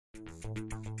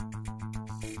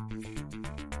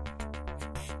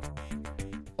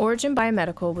OriGen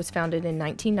Biomedical was founded in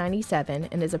 1997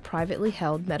 and is a privately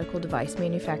held medical device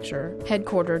manufacturer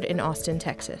headquartered in Austin,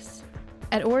 Texas.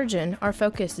 At OriGen, our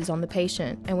focus is on the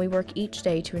patient, and we work each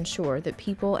day to ensure that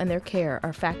people and their care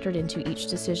are factored into each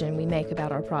decision we make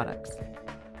about our products.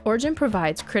 OriGen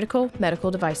provides critical medical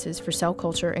devices for cell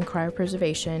culture and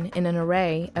cryopreservation in an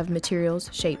array of materials,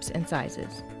 shapes, and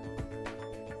sizes.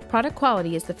 Product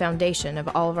quality is the foundation of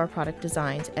all of our product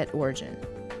designs at OriGen.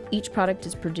 Each product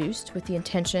is produced with the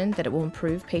intention that it will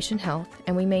improve patient health,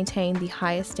 and we maintain the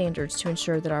highest standards to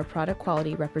ensure that our product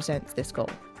quality represents this goal.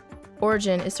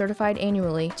 OriGen is certified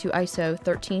annually to ISO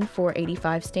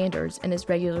 13485 standards and is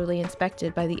regularly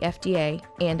inspected by the FDA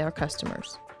and our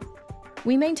customers.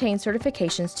 We maintain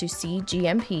certifications to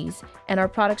cGMPs, and our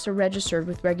products are registered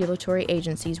with regulatory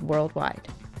agencies worldwide.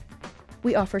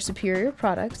 We offer superior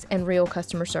products and real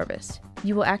customer service.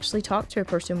 You will actually talk to a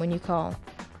person when you call.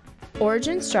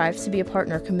 OriGen strives to be a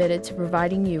partner committed to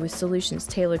providing you with solutions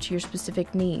tailored to your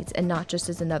specific needs and not just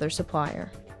as another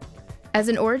supplier. As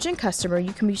an OriGen customer,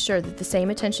 you can be sure that the same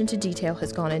attention to detail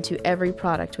has gone into every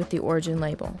product with the OriGen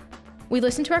label. We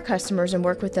listen to our customers and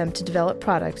work with them to develop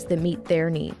products that meet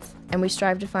their needs, and we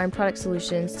strive to find product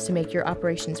solutions to make your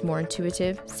operations more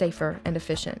intuitive, safer, and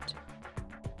efficient.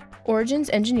 OriGen's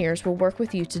engineers will work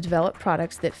with you to develop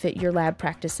products that fit your lab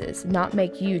practices, not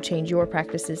make you change your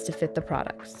practices to fit the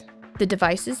products. The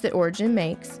devices that OriGen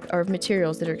makes are of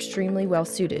materials that are extremely well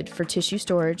suited for tissue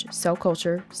storage, cell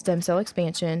culture, stem cell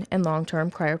expansion, and long-term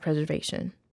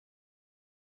cryopreservation.